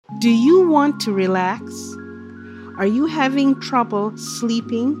Do you want to relax? Are you having trouble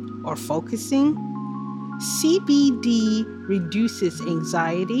sleeping or focusing? CBD reduces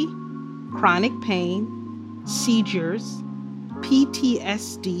anxiety, chronic pain, seizures,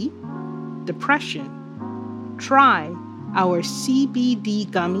 PTSD, depression. Try our CBD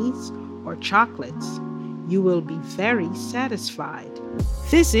gummies or chocolates. You will be very satisfied.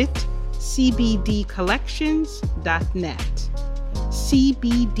 Visit cbdcollections.net.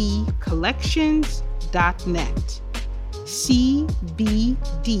 cbdcollections.net.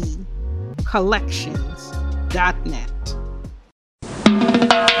 cbdcollections.net.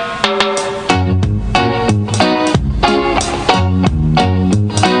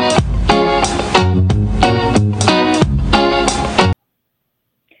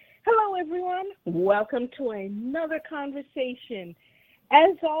 Hello, everyone. Welcome to another conversation.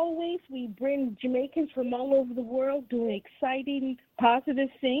 As always, we bring Jamaicans from all over the world doing exciting, positive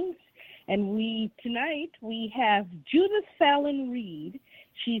things. And tonight we have Judith Fallon Reed.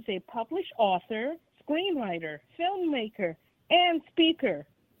 She's a published author, screenwriter, filmmaker, and speaker.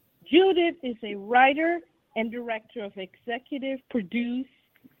 Judith is a writer and director of executive produce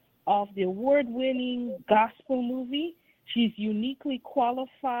of the award-winning gospel movie. She's uniquely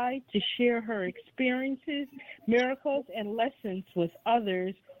qualified to share her experiences, miracles, and lessons with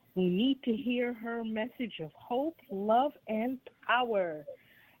others who need to hear her message of hope, love, and power.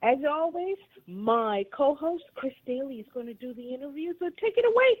 As always, my co-host, Chris Daly, is going to do the interview. So take it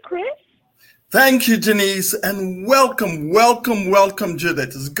away, Chris. Thank you, Janice, and welcome,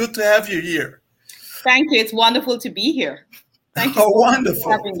 Judith. It's good to have you here. Thank you. It's wonderful to be here. Thank you wonderful.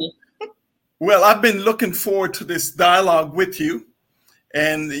 for having me. Well, I've been looking forward to this dialogue with you,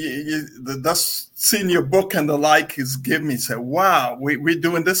 and seeing your book and the like has given me say, wow, we're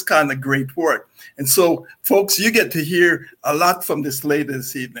doing this kind of great work. And so, folks, you get to hear a lot from this later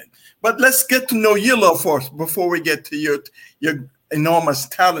this evening. But let's get to know you a little first before we get to your enormous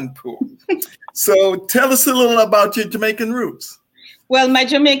talent pool. So tell us a little about your Jamaican roots. Well, my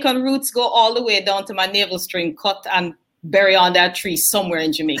Jamaican roots go all the way down to my navel string cut and buried on that tree somewhere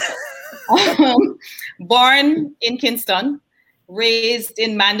in Jamaica. Born in Kingston, raised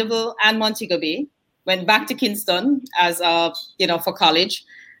in Mandeville and Montego Bay, went back to Kingston as for college.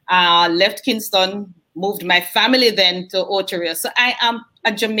 Left Kingston, moved my family then to Oteria. So I am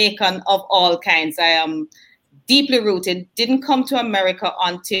a Jamaican of all kinds. I am deeply rooted. Didn't come to America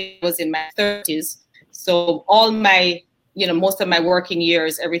until I was in my 30s. So all my, most of my working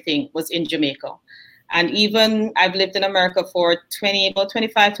years, everything was in Jamaica. And even I've lived in America for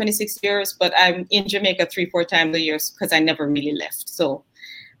 25, 26 years, but I'm in Jamaica 3-4 times a year because I never really left. So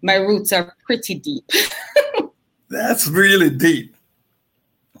my roots are pretty deep. That's really deep.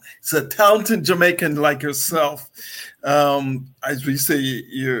 It's a talented Jamaican like yourself. As we say,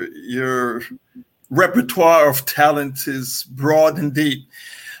 your repertoire of talent is broad and deep.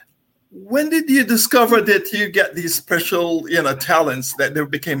 When did you discover that you get these special, talents that they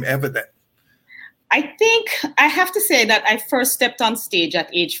became evident? I think I have to say that I first stepped on stage at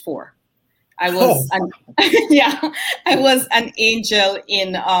age 4. I was I was an angel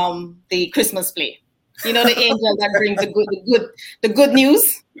in the Christmas play. The angel that brings the good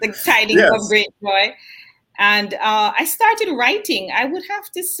news, the tidings of great joy. And I started writing, I would have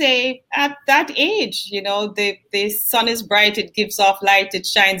to say, at that age. The sun is bright, it gives off light, it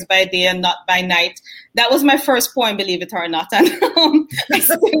shines by day and not by night. That was my first poem, believe it or not. And I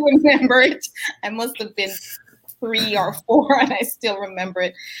still remember it. I must have been 3 or 4, and I still remember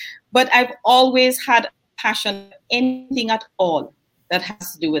it. But I've always had a passion for anything at all that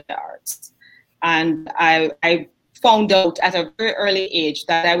has to do with the arts. And I found out at a very early age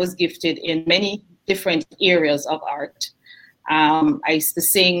that I was gifted in many different areas of art. I used to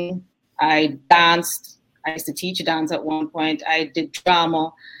sing, I danced, I used to teach dance at one point, I did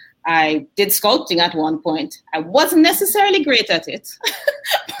drama, I did sculpting at one point. I wasn't necessarily great at it,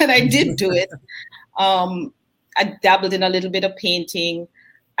 but I did do it. I dabbled in a little bit of painting,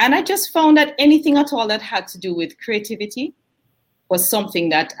 and I just found that anything at all that had to do with creativity was something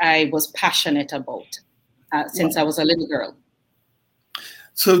that I was passionate about since I was a little girl.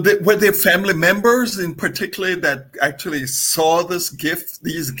 So were there family members in particular that actually saw these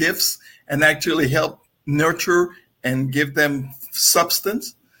gifts, and actually helped nurture and give them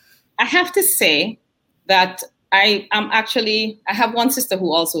substance? I have to say that I have one sister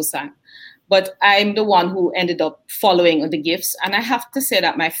who also sang, but I'm the one who ended up following the gifts. And I have to say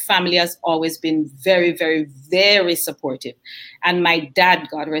that my family has always been very, very, very supportive. And my dad,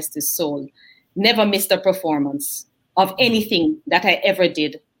 God rest his soul, never missed a performance of anything that I ever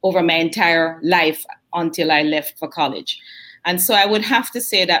did over my entire life until I left for college. And so I would have to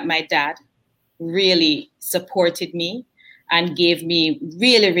say that my dad really supported me and gave me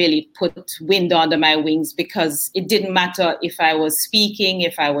really put wind under my wings, because it didn't matter if I was speaking,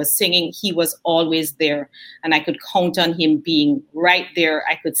 if I was singing, he was always there. And I could count on him being right there.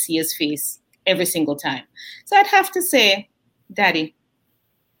 I could see his face every single time. So I'd have to say, Daddy.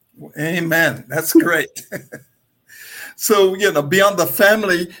 Amen. That's great. So, beyond the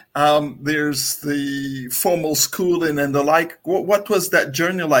family, there's the formal schooling and the like. What was that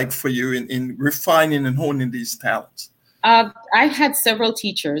journey like for you in refining and honing these talents? I had several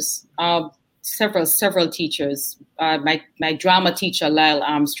teachers, several teachers. My drama teacher, Lyle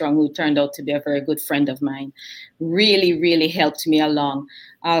Armstrong, who turned out to be a very good friend of mine, really helped me along.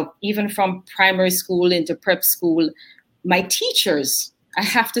 Even from primary school into prep school, my teachers, I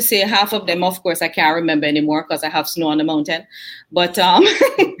have to say half of them, of course, I can't remember anymore because I have snow on the mountain. But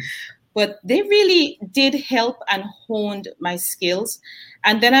but they really did help and honed my skills.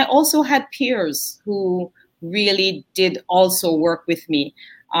 And then I also had peers who really did also work with me.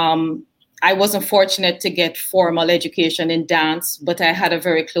 I wasn't fortunate to get formal education in dance, but I had a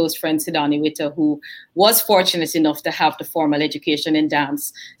very close friend, Sidani Witter, who was fortunate enough to have the formal education in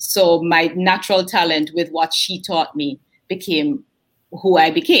dance. So my natural talent with what she taught me became who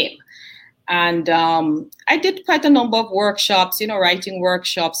I became. And I did quite a number of workshops, writing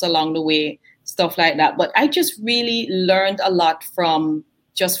workshops along the way, stuff like that. But I just really learned a lot from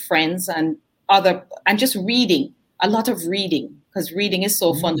just friends and just reading, a lot of reading, because reading is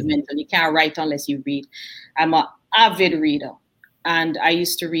so fundamental. You can't write unless you read. I'm an avid reader, and I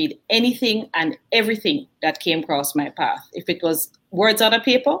used to read anything and everything that came across my path. If it was words on a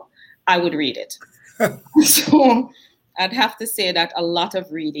paper, I would read it. So I'd have to say that a lot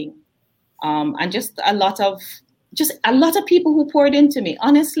of reading, and just a lot of people who poured into me.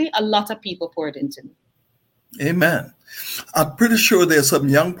 Honestly, a lot of people poured into me. Amen. I'm pretty sure there's some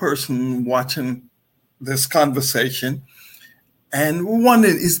young person watching this conversation, and we're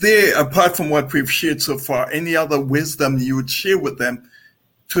wondering, is there, apart from what we've shared so far, any other wisdom you would share with them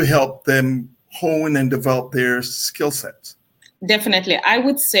to help them hone and develop their skill sets? Definitely. I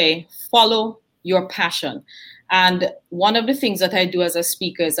would say follow your passion. And one of the things that I do as a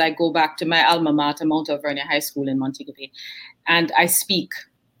speaker is I go back to my alma mater, Mount Alvernia High School in Montego Bay, and I speak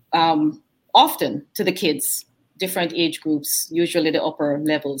often to the kids, different age groups, usually the upper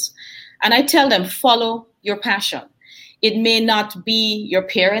levels. And I tell them, follow your passion. It may not be your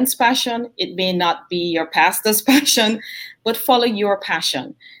parents' passion. It may not be your pastor's passion, but follow your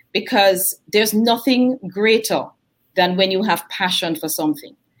passion, because there's nothing greater than when you have passion for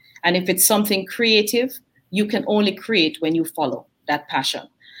something. And if it's something creative, you can only create when you follow that passion.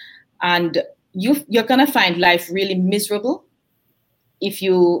 And you're going to find life really miserable if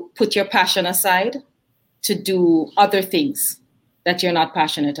you put your passion aside to do other things that you're not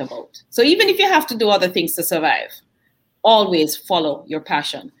passionate about. So even if you have to do other things to survive, always follow your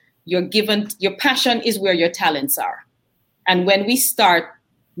passion. Your passion is where your talents are. And when we start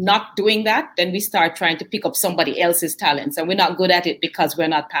not doing that, then we start trying to pick up somebody else's talents, and we're not good at it because we're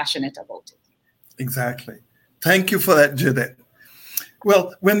not passionate about it. Exactly. Thank you for that, Judith.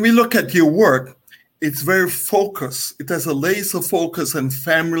 Well, when we look at your work, it's very focused. It has a laser focus on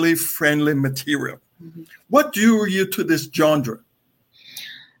family-friendly material. Mm-hmm. What drew you to this genre?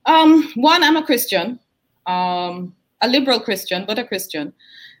 One, I'm a Christian, a liberal Christian, but a Christian.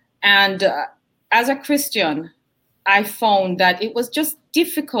 And as a Christian, I found that it was just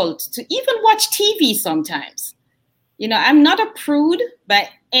difficult to even watch TV sometimes. I'm not a prude by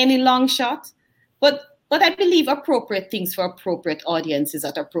any long shot, but I believe appropriate things for appropriate audiences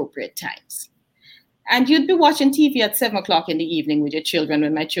at appropriate times. And you'd be watching TV at 7 o'clock in the evening with your children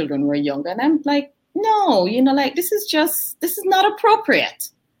when my children were young. And I'm like, no, this is not appropriate.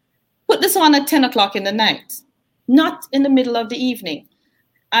 Put this on at 10 o'clock in the night, not in the middle of the evening.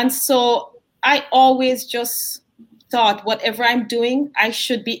 And so I always just thought whatever I'm doing,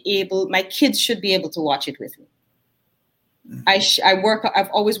 my kids should be able to watch it with me. I've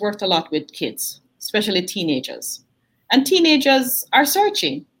always worked a lot with kids, especially teenagers. And teenagers are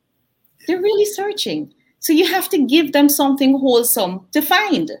searching. They're really searching. So you have to give them something wholesome to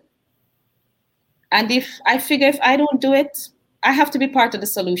find. And if I don't do it, I have to be part of the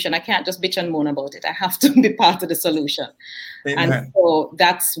solution. I can't just bitch and moan about it. I have to be part of the solution. Amen. And so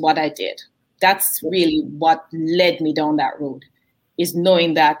that's what I did. That's really what led me down that road, is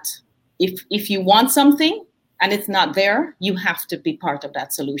knowing that if you want something and it's not there, you have to be part of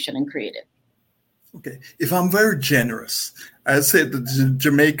that solution and create it. Okay. If I'm very generous, I say the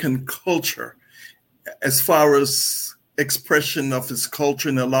Jamaican culture, as far as expression of its culture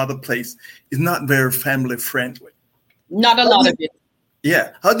in a lot of places, is not very family friendly. Not a lot of it.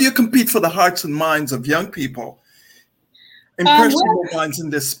 Yeah. How do you compete for the hearts and minds of young people, impressionable minds in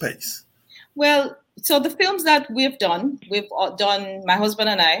this space? Well, so the films that we've done, my husband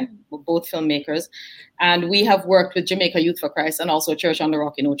and I, we're both filmmakers, and we have worked with Jamaica Youth for Christ and also Church on the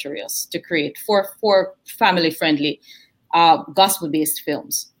Rock in Ocho Rios to create four family-friendly, gospel-based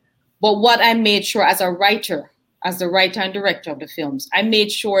films. But what I made sure as the writer and director of the films, I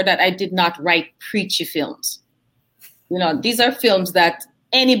made sure that I did not write preachy films. You know, these are films that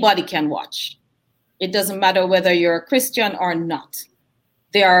anybody can watch. It doesn't matter whether you're a Christian or not.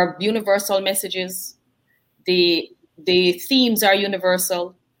 There are universal messages. The themes are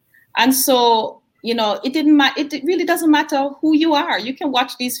universal. And so, you know, it really doesn't matter who you are. You can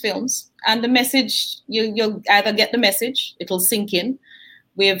watch these films and the message, you'll either get the message, it'll sink in.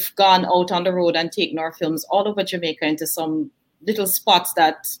 We've gone out on the road and taken our films all over Jamaica into some little spots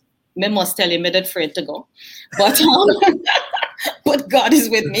that me must tell you, me that afraid to go. But, but God is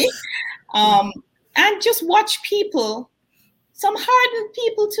with me. And just watch people, some hardened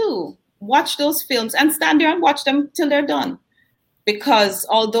people too, watch those films and stand there and watch them till they're done. Because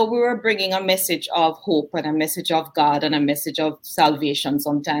although we were bringing a message of hope and a message of God and a message of salvation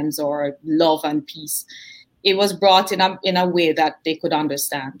sometimes, or love and peace, it was brought in a way that they could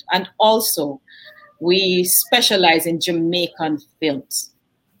understand. And also, we specialize in Jamaican films.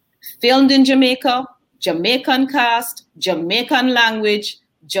 Filmed in Jamaica, Jamaican cast, Jamaican language,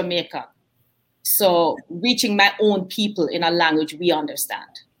 Jamaica. So reaching my own people in a language we understand.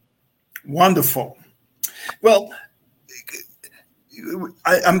 Wonderful. Well,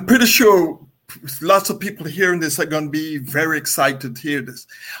 I'm pretty sure lots of people hearing this are going to be very excited to hear this.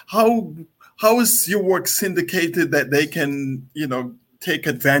 How is your work syndicated that they can, you know, take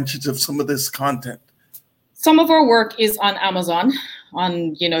advantage of some of this content? Some of our work is on Amazon,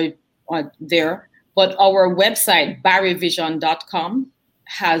 there, but our website, barryvision.com,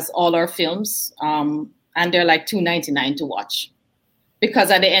 has all our films, and they're like $2.99 to watch.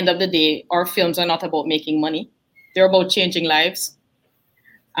 Because at the end of the day, our films are not about making money. They're about changing lives.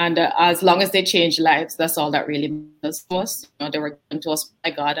 And as long as they change lives, that's all that really matters to us. You know, they were given to us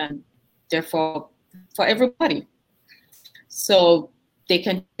by God, and therefore for everybody. So they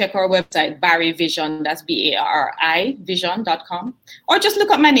can check our website, Barry Vision, that's BARI vision.com, or just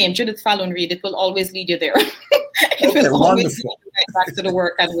look up my name, Judith Fallon Reed. It will always lead you there. It will always lead you right back to the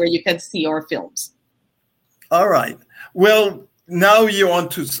work and where you can see our films. All right. Well, now you're on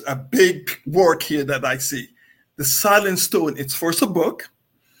to a big work here that I see. The Silent Stone. It's first a book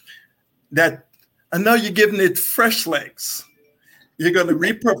and now you're giving it fresh legs. You're going to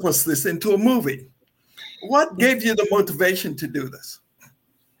repurpose this into a movie. What gave you the motivation to do this?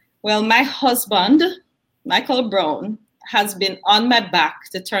 Well, my husband, Michael Brown, has been on my back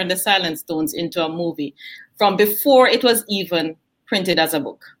to turn The Silent Stones into a movie from before it was even printed as a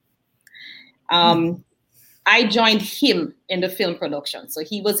book. I joined him in the film production, so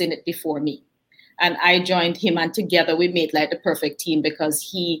he was in it before me. And I joined him, and together we made like the perfect team, because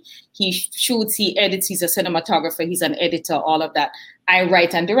he shoots, he edits, he's a cinematographer, he's an editor, all of that. I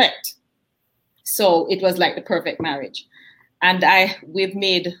write and direct. So it was like the perfect marriage. And we've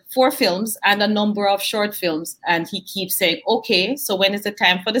made 4 films and a number of short films. And he keeps saying, okay, so when is the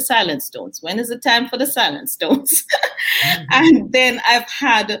time for The Silent Stones? When is the time for The Silent Stones? Mm-hmm. And then I've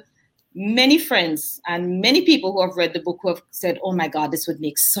had many friends and many people who have read the book who have said, oh my God, this would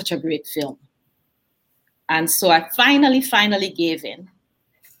make such a great film. And so I finally gave in.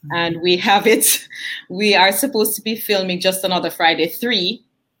 And we have it. We are supposed to be filming Just Another Friday 3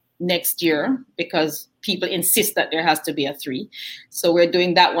 next year, because people insist that there has to be a 3. So we're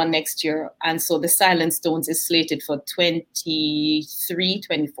doing that one next year. And so The Silent Stones is slated for 23,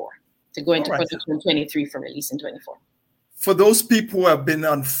 24, to go into production 23 for release in 24. For those people who have been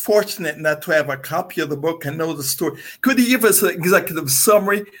unfortunate not to have a copy of the book and know the story, could you give us an executive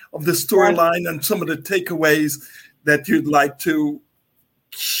summary of the storyline and some of the takeaways that you'd like to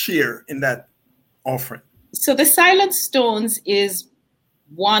share in that offering? So The Silent Stones is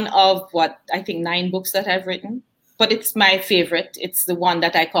one of what I think 9 books that I've written, but it's my favorite. It's the one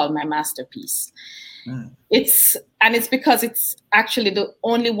that I call my masterpiece. It's because it's actually the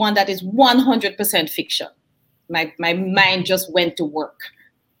only one that is 100% fiction. My mind just went to work.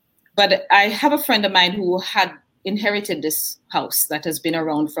 But I have a friend of mine who had inherited this house that has been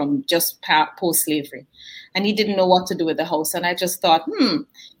around from just post-slavery. And he didn't know what to do with the house. And I just thought, imagine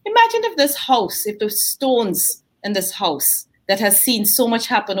if the stones in this house that has seen so much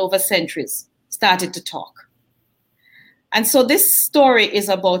happen over centuries started to talk. And so this story is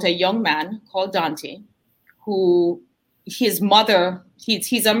about a young man called Dante, who his mother,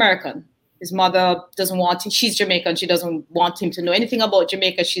 he's American, His mother doesn't want him. She's Jamaican. She doesn't want him to know anything about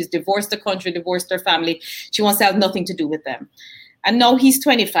Jamaica. She's divorced the country, divorced her family. She wants to have nothing to do with them. And now he's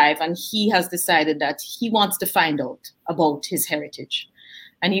 25 and he has decided that he wants to find out about his heritage.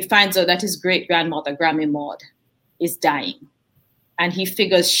 And he finds out that his great-grandmother, Grammy Maud, is dying. And he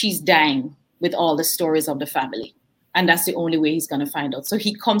figures she's dying with all the stories of the family. And that's the only way he's going to find out. So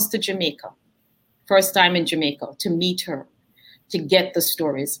he comes to Jamaica, first time in Jamaica, to meet her, to get the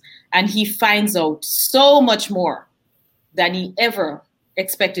stories. And he finds out so much more than he ever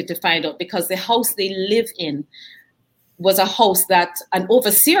expected to find out, because the house they live in was a house that an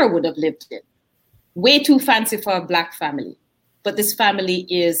overseer would have lived in. Way too fancy for a Black family. But this family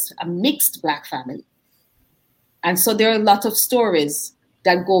is a mixed Black family. And so there are a lot of stories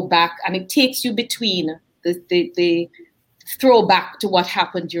that go back, and it takes you between the throwback to what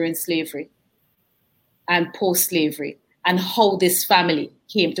happened during slavery and post-slavery, and how this family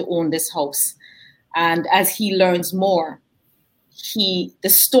came to own this house. And as he learns more, the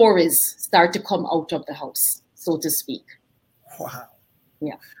stories start to come out of the house, so to speak. Wow.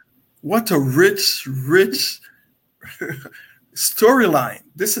 Yeah. What a rich storyline.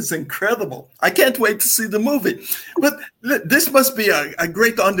 This is incredible. I can't wait to see the movie. But this must be a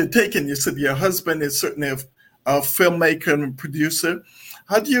great undertaking. You said your husband is certainly a filmmaker and producer.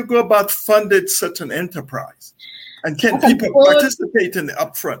 How do you go about funding such an enterprise? And can people participate in the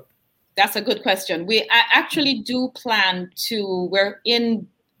upfront? That's a good question. I actually do plan to, we're in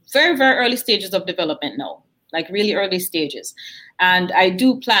very, very early stages of development now, like really early stages. And I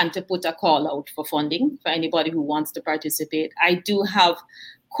do plan to put a call out for funding for anybody who wants to participate. I do have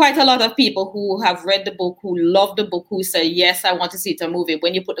quite a lot of people who have read the book, who love the book, who say, yes, I want to see it a movie.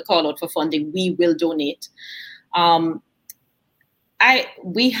 When you put the call out for funding, we will donate.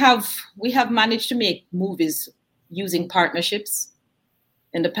 We have managed to make movies using partnerships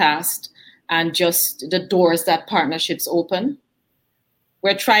in the past, and just the doors that partnerships open.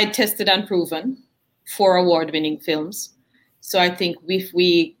 We're tried, tested, and proven for award-winning films. So I think if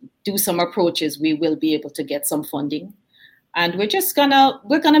we do some approaches, we will be able to get some funding. And we're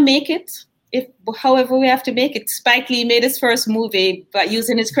gonna make it, however we have to make it. Spike Lee made his first movie by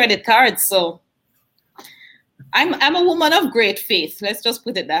using his credit cards. So I'm a woman of great faith. Let's just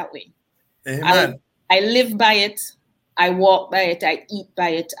put it that way. Amen. I live by it. I walk by it. I eat by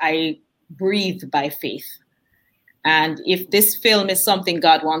it. I breathe by faith. And if this film is something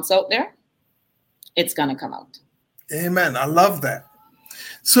God wants out there, it's going to come out. Amen. I love that.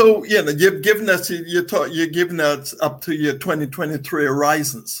 So, you've given us up to your 2023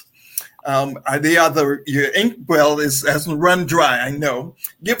 horizons. Your inkwell hasn't run dry, I know.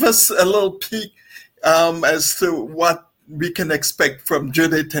 Give us a little peek as to what we can expect from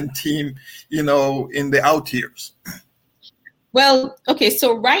Judith and team, in the out years. Well, okay,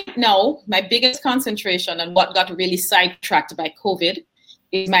 so right now, my biggest concentration and what got really sidetracked by COVID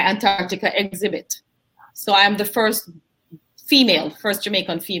is my Antarctica exhibit. So I'm the first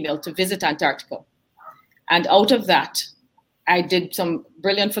Jamaican female to visit Antarctica. And out of that, I did some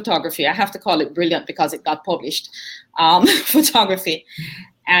brilliant photography. I have to call it brilliant because it got published, photography.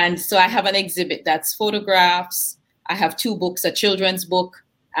 And so I have an exhibit that's photographs. I have 2 books, a children's book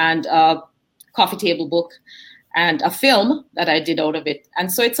and a coffee table book, and a film that I did out of it.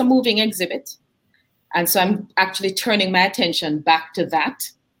 And so it's a moving exhibit. And so I'm actually turning my attention back to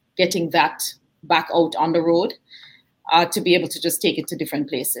that, getting that back out on the road to be able to just take it to different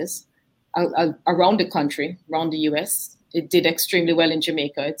places around the country, around the US. It did extremely well in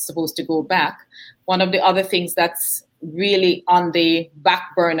Jamaica. It's supposed to go back. One of the other things that's really on the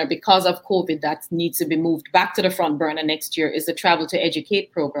back burner because of COVID that needs to be moved back to the front burner next year is the Travel to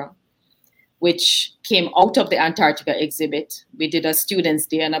Educate program, which came out of the Antarctica exhibit. We did a Students'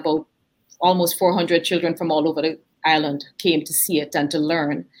 Day, and about almost 400 children from all over the island came to see it and to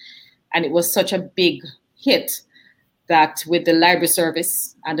learn. And it was such a big hit that with the library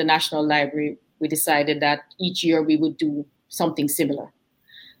service and the National Library, we decided that each year we would do something similar.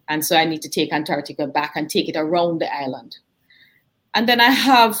 And so I need to take Antarctica back and take it around the island. And then I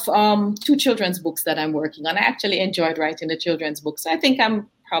have 2 children's books that I'm working on. I actually enjoyed writing the children's books. I think I'm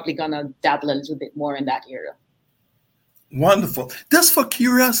probably going to dabble a little bit more in that area. Wonderful. Just for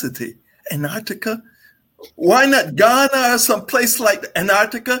curiosity, Antarctica? Why not Ghana or some place like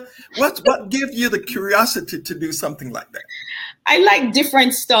Antarctica? What gave you the curiosity to do something like that? I like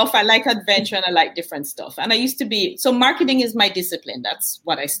different stuff. I like adventure and I like different stuff. And I used to be, so marketing is my discipline. That's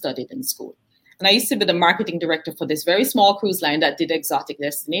what I studied in school. And I used to be the marketing director for this very small cruise line that did exotic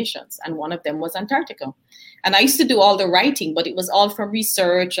destinations. And one of them was Antarctica. And I used to do all the writing, but it was all from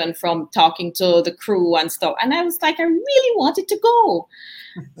research and from talking to the crew and stuff. And I was like, I really wanted to go.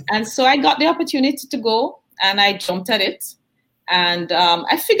 And so I got the opportunity to go and I jumped at it. And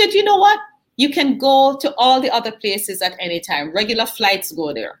I figured, you know what? You can go to all the other places at any time. Regular flights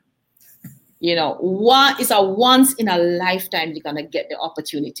go there. You know, it's a once in a lifetime you're going to get the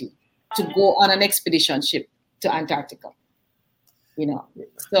opportunity to go on an expedition ship to Antarctica. You know,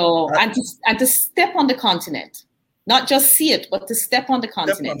 so and to step on the continent, not just see it, but to step on the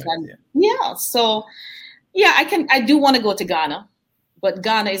continent. So I do want to go to Ghana, but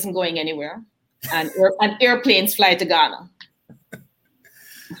Ghana isn't going anywhere, and airplanes fly to Ghana.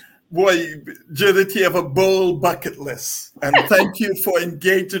 Boy, Judith, you have a bold bucket list, and thank you for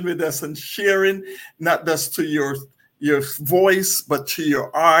engaging with us and sharing, not just to your voice, but to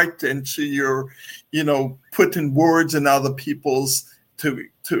your art and to your, putting words in other people's to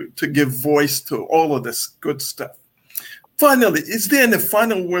give voice to all of this good stuff. Finally, is there any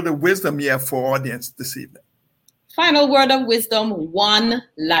final word of wisdom you have for our audience this evening? Final word of wisdom: one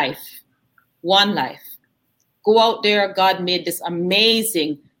life. One life. Go out there. God made this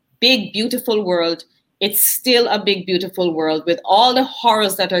amazing, big, beautiful world. It's still a big, beautiful world with all the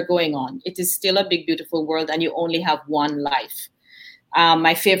horrors that are going on. It is still a big, beautiful world, and you only have one life.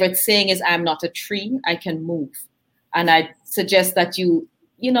 My favorite saying is, I'm not a tree, I can move. And I suggest that you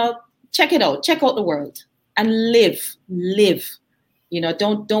check it out. Check out the world and live.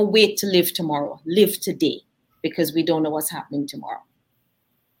 Don't wait to live tomorrow. Live today, because we don't know what's happening tomorrow.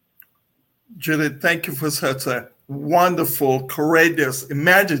 Judith, thank you for such a wonderful, courageous,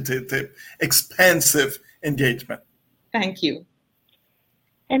 imaginative, expansive engagement. Thank you.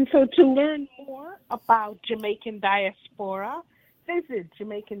 And so to learn more about Jamaican diaspora, visit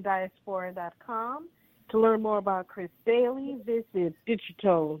JamaicanDiaspora.com. To learn more about Chris Daly, visit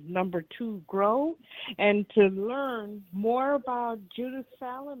Digital2Grow. And to learn more about Judith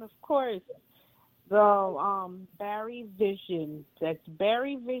Fallon, of course, the Barry Vision. That's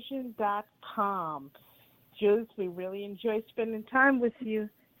BarryVision.com. Judith, we really enjoyed spending time with you.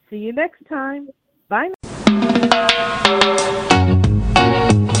 See you next time. Bye now.